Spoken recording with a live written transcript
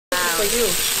for you.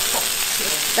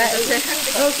 That is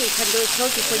turkey can do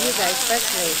turkey for you guys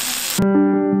especially.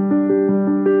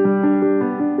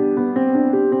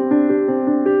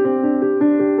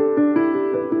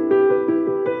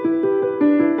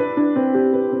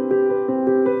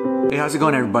 Hey, how's it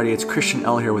going everybody? It's Christian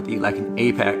L here with Eat Like an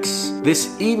Apex.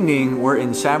 This evening we're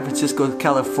in San Francisco,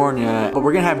 California, but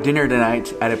we're gonna have dinner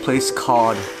tonight at a place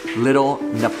called Little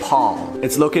Nepal.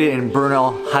 It's located in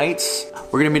Bernal Heights.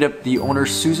 We're gonna meet up the owner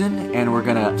Susan and we're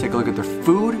gonna take a look at their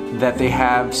food that they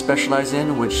have specialized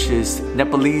in, which is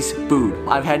Nepalese food.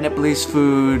 I've had Nepalese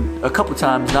food a couple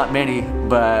times, not many,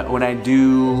 but when I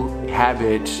do have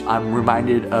it, I'm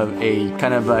reminded of a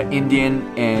kind of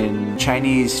Indian and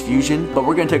Chinese fusion. But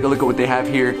we're gonna take a look at what they have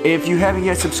here. If you haven't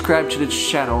yet subscribed to the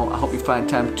channel, I hope you find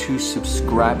time to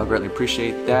subscribe. I greatly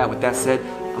appreciate that. With that said,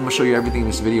 I'm gonna show you everything in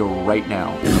this video right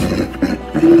now.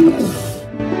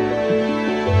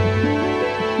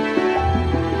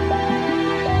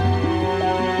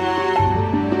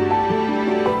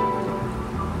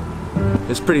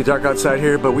 It's pretty dark outside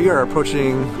here, but we are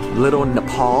approaching Little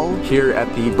Nepal here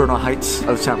at the Bernal Heights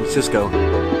of San Francisco.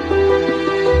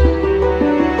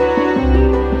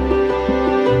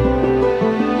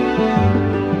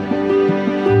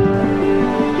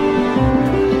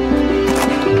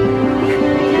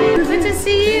 Good to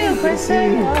see you,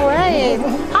 Kristen. All right.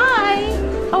 Hi.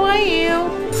 How are you?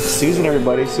 Susan,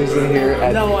 everybody. Susan here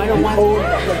at No, I don't want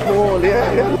the pool.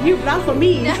 Yeah. You block for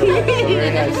me.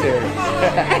 Very nice here.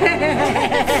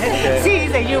 See,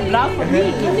 that you block for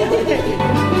me.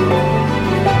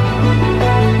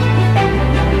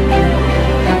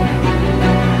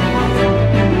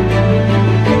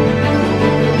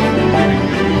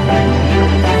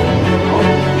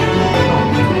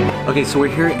 Okay, so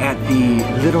we're here at the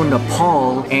Little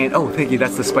Nepal, and oh, thank you.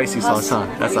 That's the spicy sauce, huh?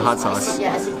 That's the hot sauce.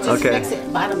 Yes. Okay.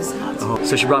 Bottom is hot. Oh,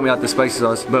 so she brought me out the spicy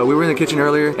sauce, but we were in the kitchen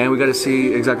earlier and we got to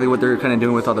see exactly what they're kind of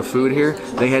doing with all the food here.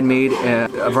 They had made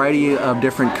a variety of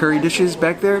different curry dishes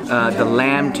back there. The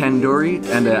lamb tandoori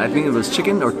and I think it was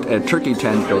chicken or turkey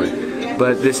tandoori.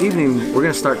 But this evening we're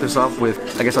gonna start this off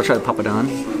with, I guess I'll try the papadon.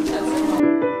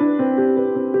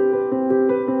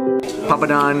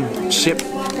 Papadon chip,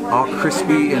 all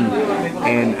crispy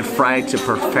and fried to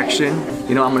perfection.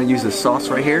 You know, I'm gonna use the sauce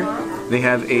right here. They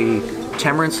have a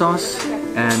tamarind sauce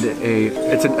and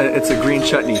it's a green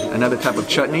chutney, another type of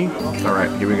chutney. All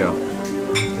right, here we go.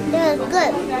 Yeah,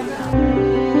 good.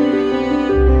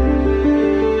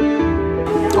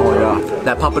 Oh yeah,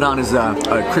 that papadon is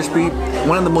crispy.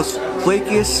 One of the most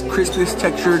flakiest, crispiest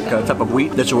textured type of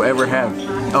wheat that you'll ever have.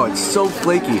 Oh, it's so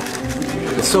flaky.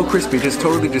 It's so crispy, just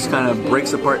totally just kind of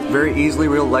breaks apart very easily,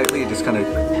 real lightly. It just kind of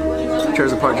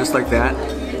tears apart just like that.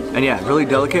 And yeah, really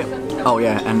delicate. Oh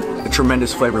yeah, and a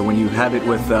tremendous flavor when you have it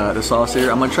with the sauce here.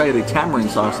 I'm gonna try the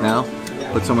tamarind sauce now.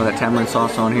 Put some of that tamarind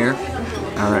sauce on here.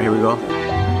 All right, here we go.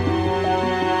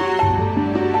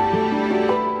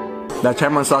 That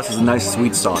tamarind sauce is a nice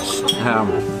sweet sauce.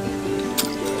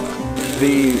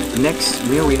 The next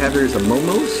meal we have here is the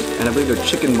momos, and I believe they're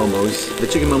chicken momos. The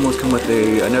chicken momos come with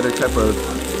another type of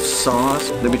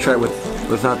sauce. Let me try it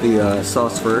without the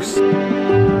sauce first.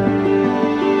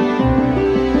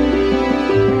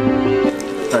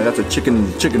 Alright, that's a chicken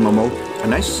momo. A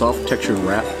nice soft textured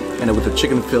wrap, and with a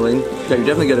chicken filling. Yeah, you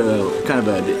definitely get a kind of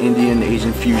an Indian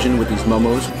Asian fusion with these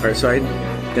momos. Alright, so I'm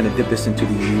gonna dip this into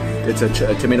it's a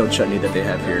tomato chutney that they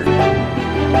have here.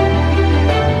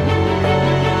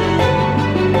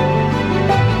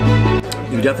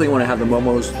 You definitely want to have the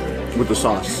momos with the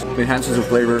sauce. It enhances the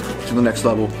flavor to the next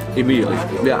level immediately.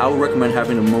 Yeah, I would recommend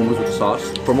having the momos with the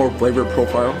sauce for more flavor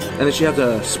profile. And then she has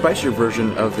a spicier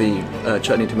version of the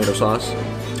chutney tomato sauce.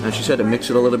 And she said to mix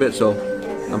it a little bit, so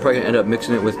I'm probably gonna end up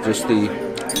mixing it with just the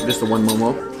one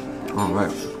momo. All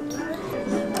right.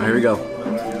 Here we go.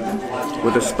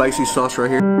 With the spicy sauce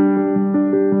right here.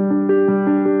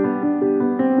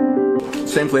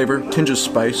 Same flavor, tinge of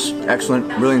spice,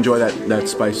 excellent. Really enjoy that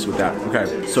spice with that.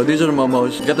 Okay, so these are the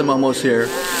momos. Got the momos here.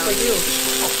 For you.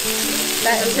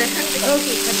 That is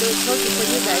turkey can do turkey for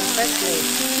you guys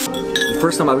especially. The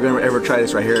first time I'm gonna ever try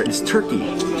this right here is turkey.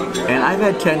 And I've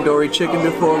had tandoori chicken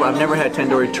before, but I've never had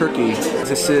tandoori turkey.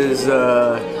 This is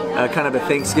kind of a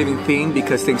Thanksgiving theme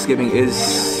because Thanksgiving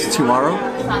is tomorrow.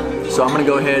 So I'm gonna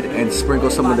go ahead and sprinkle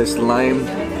some of this lime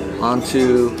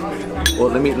onto, well,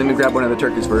 let me grab one of the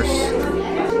turkeys first.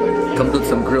 Comes with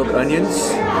some grilled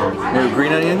onions, maybe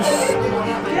green onions,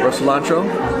 or cilantro.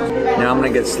 Now I'm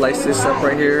gonna slice this up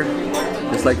right here,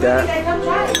 just like that.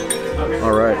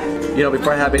 All right. You know,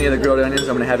 before I have any of the grilled onions,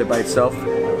 I'm gonna have it by itself.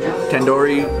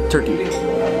 Tandoori turkey.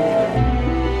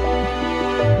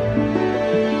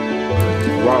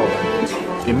 Wow.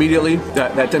 immediately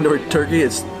that tandoori turkey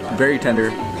is very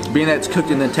tender. Being that it's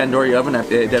cooked in the tandoori oven,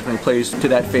 it definitely plays to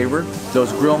that favor.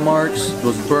 Those grill marks,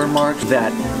 those burn marks,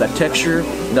 that texture,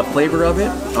 the flavor of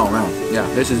it. Oh wow, yeah,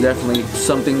 this is definitely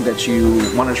something that you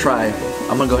want to try.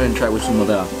 I'm gonna go ahead and try with some of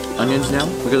the onions now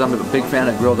because I'm a big fan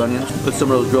of grilled onions. Put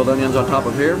some of those grilled onions on top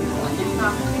of here.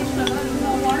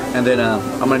 And then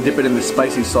I'm gonna dip it in the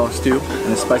spicy sauce too,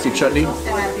 and the spicy chutney.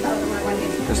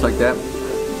 Just like that.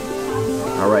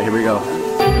 All right, here we go.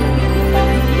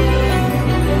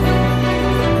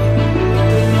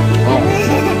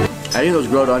 Adding those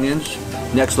grilled onions,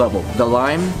 next level. The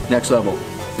lime, next level.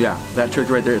 Yeah, that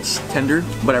turkey right there, it's tender,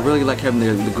 but I really like having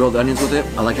the grilled onions with it.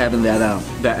 I like having that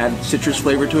added citrus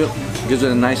flavor to it. Gives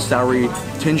it a nice soury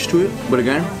tinge to it. But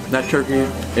again, that turkey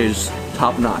is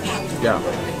top notch. Yeah.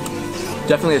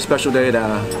 Definitely a special day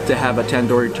to have a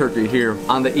tandoori turkey here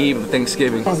on the eve of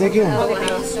Thanksgiving. Oh, thank you.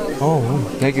 Oh,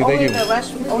 thank you, thank you.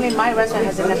 Only my restaurant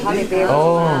has a Nepali beer.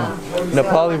 Oh,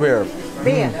 Nepali beer.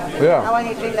 Beer. Yeah. I want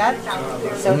you to drink that.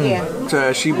 So here.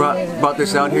 So she brought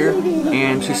this out here,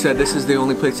 and she said this is the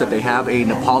only place that they have a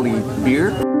Nepali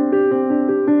beer.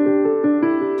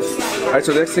 All right,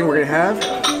 so the next thing we're gonna have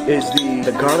is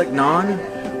the garlic naan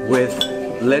with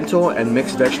lentil and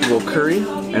mixed vegetable curry,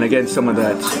 and again some of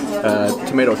that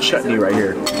tomato chutney right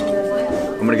here.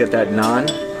 I'm gonna get that naan,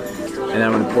 and then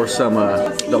I'm gonna pour some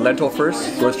the lentil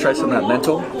first. So let's try some of that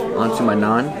lentil onto my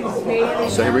naan.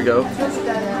 So here we go.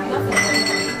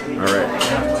 All right,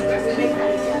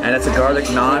 and that's a garlic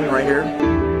naan right here.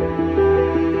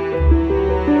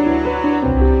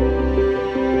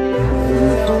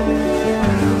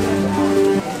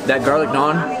 That garlic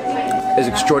naan is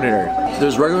extraordinary.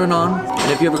 There's regular naan,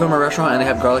 and if you ever come to a restaurant and they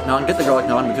have garlic naan, get the garlic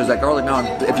naan because that garlic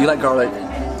naan, if you like garlic,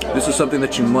 this is something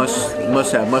that you must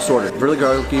order. Really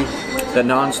garlicky. That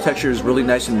naan's texture is really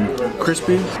nice and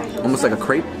crispy, almost like a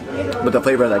crepe. But the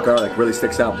flavor of that garlic really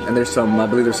sticks out. And there's some, I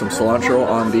believe there's some cilantro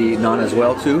on the naan as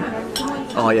well too.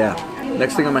 Oh yeah.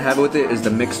 Next thing I'm gonna have with it is the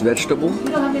mixed vegetable.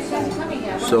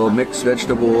 So mixed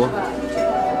vegetable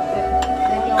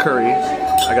curry.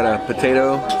 I got a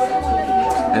potato,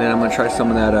 and then I'm gonna try some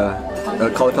of that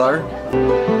cauliflower.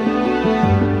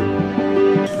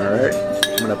 All right.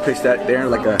 I'm gonna place that there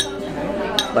like a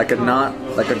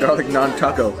garlic naan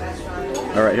taco.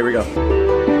 All right, here we go.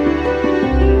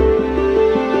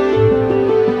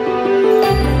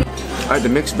 All right, the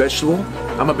mixed vegetable.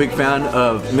 I'm a big fan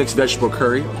of mixed vegetable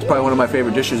curry. It's probably one of my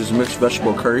favorite dishes is mixed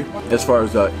vegetable curry. As far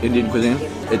as Indian cuisine,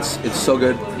 it's so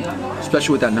good,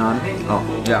 especially with that naan. Oh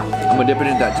yeah, I'm gonna dip it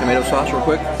in that tomato sauce real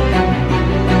quick.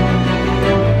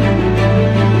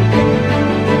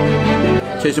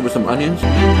 Taste it with some onions.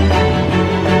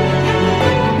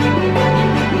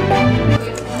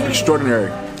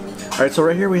 Extraordinary. All right, so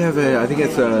right here we have I think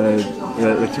it's the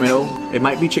tomato. It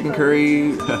might be chicken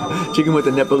curry, chicken with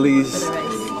the Nepalese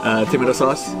tomato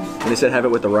sauce. And they said have it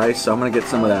with the rice, so I'm gonna get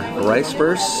some of that rice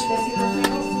first.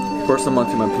 Pour some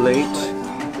onto my plate.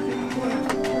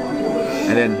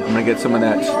 And then I'm gonna get some of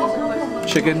that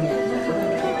chicken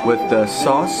with the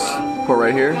sauce. Pour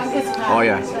right here. Oh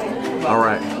yeah. All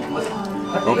right.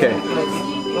 Okay.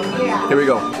 Here we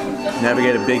go.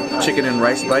 Navigate a big chicken and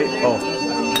rice bite. Oh,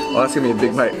 that's gonna be a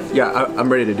big bite. Yeah, I'm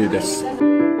ready to do this.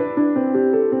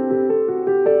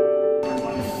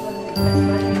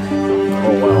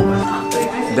 Oh wow.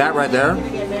 That right there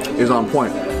is on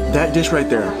point. That dish right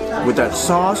there with that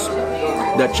sauce,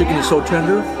 that chicken is so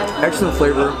tender, excellent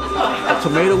flavor, a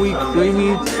tomatoey,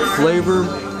 creamy flavor,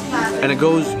 and it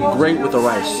goes great with the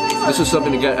rice. This is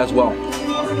something to get as well.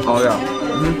 Oh yeah.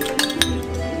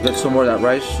 Get some more of that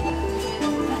rice.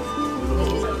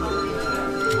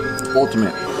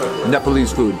 Ultimate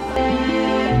Nepalese food.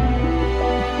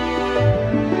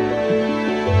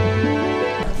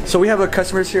 So we have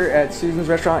customers here at Susan's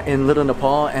restaurant in Little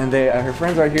Nepal, and her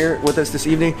friends are here with us this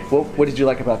evening. What did you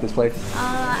like about this place?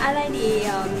 I like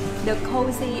the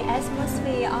cozy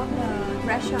atmosphere of the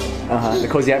restaurant. The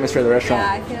cozy atmosphere of the restaurant.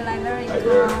 Yeah, I feel like very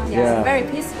calm. Yeah, very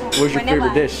peaceful. What's your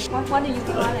favorite dish? What do you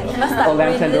call it? Oh,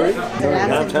 lamb tandoori?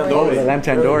 Lamb tandoori. Oh, the lamb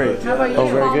tandoori. Oh,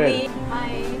 very good. Hi.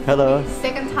 Hello.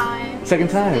 Second time. Second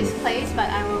time. This place, but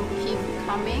I will keep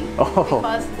coming. Oh.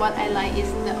 Because what I like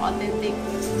is the authentic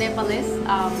Nepalese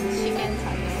chicken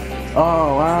taco.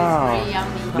 Oh, wow. It's very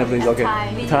yummy. Nepalese, okay.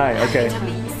 Thai, okay.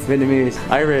 Vietnamese,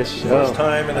 Irish. First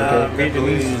time in a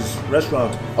Nepalese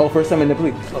restaurant. Oh, first time in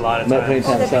Nepali. A lot of Nepali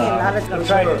times. times. I've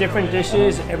tried different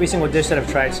dishes. Every single dish that I've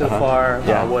tried so far,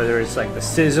 whether it's like the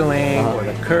sizzling or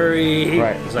the curry,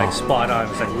 Right. it's like spot on.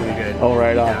 It's like really good. Oh,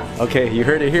 right on. Okay, you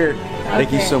heard it here.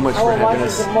 Thank you so much for having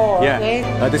us. Yeah,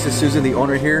 okay? this is Susan, the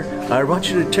owner here. I want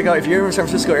you to check out, if you're in San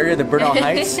Francisco area, the Bernal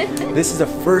Heights. This is the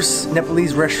first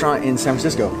Nepalese restaurant in San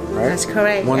Francisco, right? That's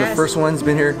correct. One of the first ones,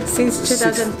 been here Since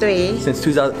 2003. Since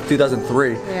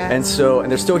 2003. Yeah. And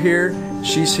they're still here.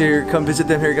 She's here. Come visit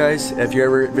them here, guys, if you're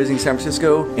ever visiting San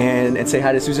Francisco, and say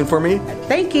hi to Susan for me.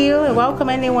 Thank you. Welcome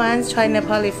anyone to try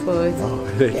Nepali food. Oh,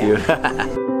 thank you.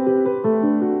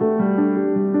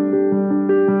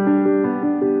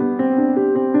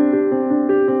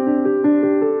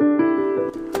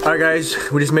 Alright guys,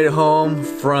 we just made it home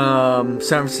from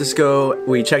San Francisco.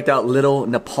 We checked out Little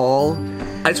Nepal.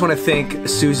 I just want to thank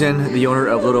Susan, the owner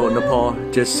of Little Nepal.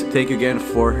 Just thank you again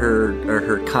for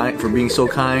for being so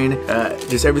kind.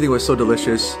 Just everything was so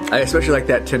delicious. I especially like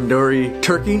that tandoori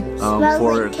turkey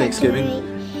for like Thanksgiving.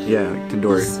 Tandoori. Yeah, like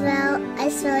tandoori. I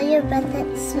smell your breath.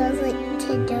 That smells like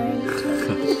tandoori.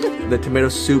 The tomato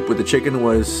soup with the chicken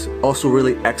was also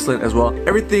really excellent as well.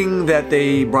 Everything that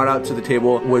they brought out to the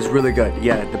table was really good.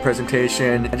 Yeah, the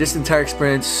presentation and just the entire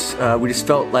experience, we just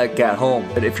felt like at home.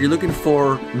 But if you're looking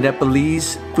for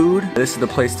Nepalese food, this is the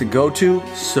place to go to.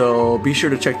 So be sure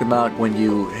to check them out when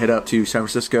you head up to San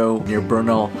Francisco near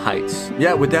Bernal Heights.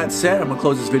 Yeah, with that said, I'm gonna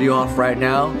close this video off right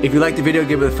now. If you like the video,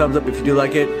 give it a thumbs up. If you do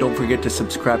like it, don't forget to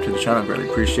subscribe to the channel. I really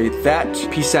appreciate that.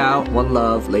 Peace out. One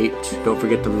love. Late. Don't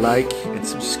forget to like and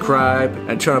subscribe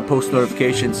and turn on post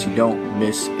notifications so you don't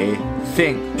miss a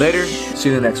thing. Later. See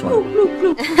you in the next one.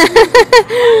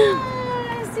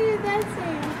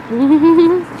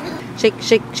 Shake,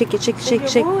 shake, shake it, shake, shake,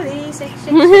 shake. Booty, shake, shake,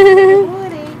 shake your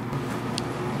booty.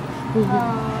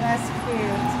 Oh, that's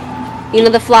cute. You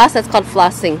know the floss? That's called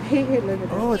flossing.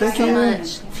 Oh, thank you.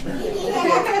 Much.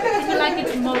 If you like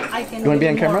it more, I can. You want to be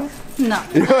on camera? No.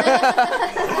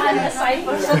 I'm the side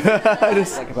person. I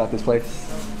just like about this place.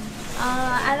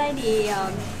 I like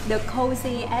the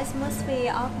cozy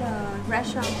atmosphere of the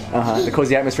restaurant. The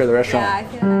cozy atmosphere of the restaurant. Yeah, I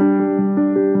feel like.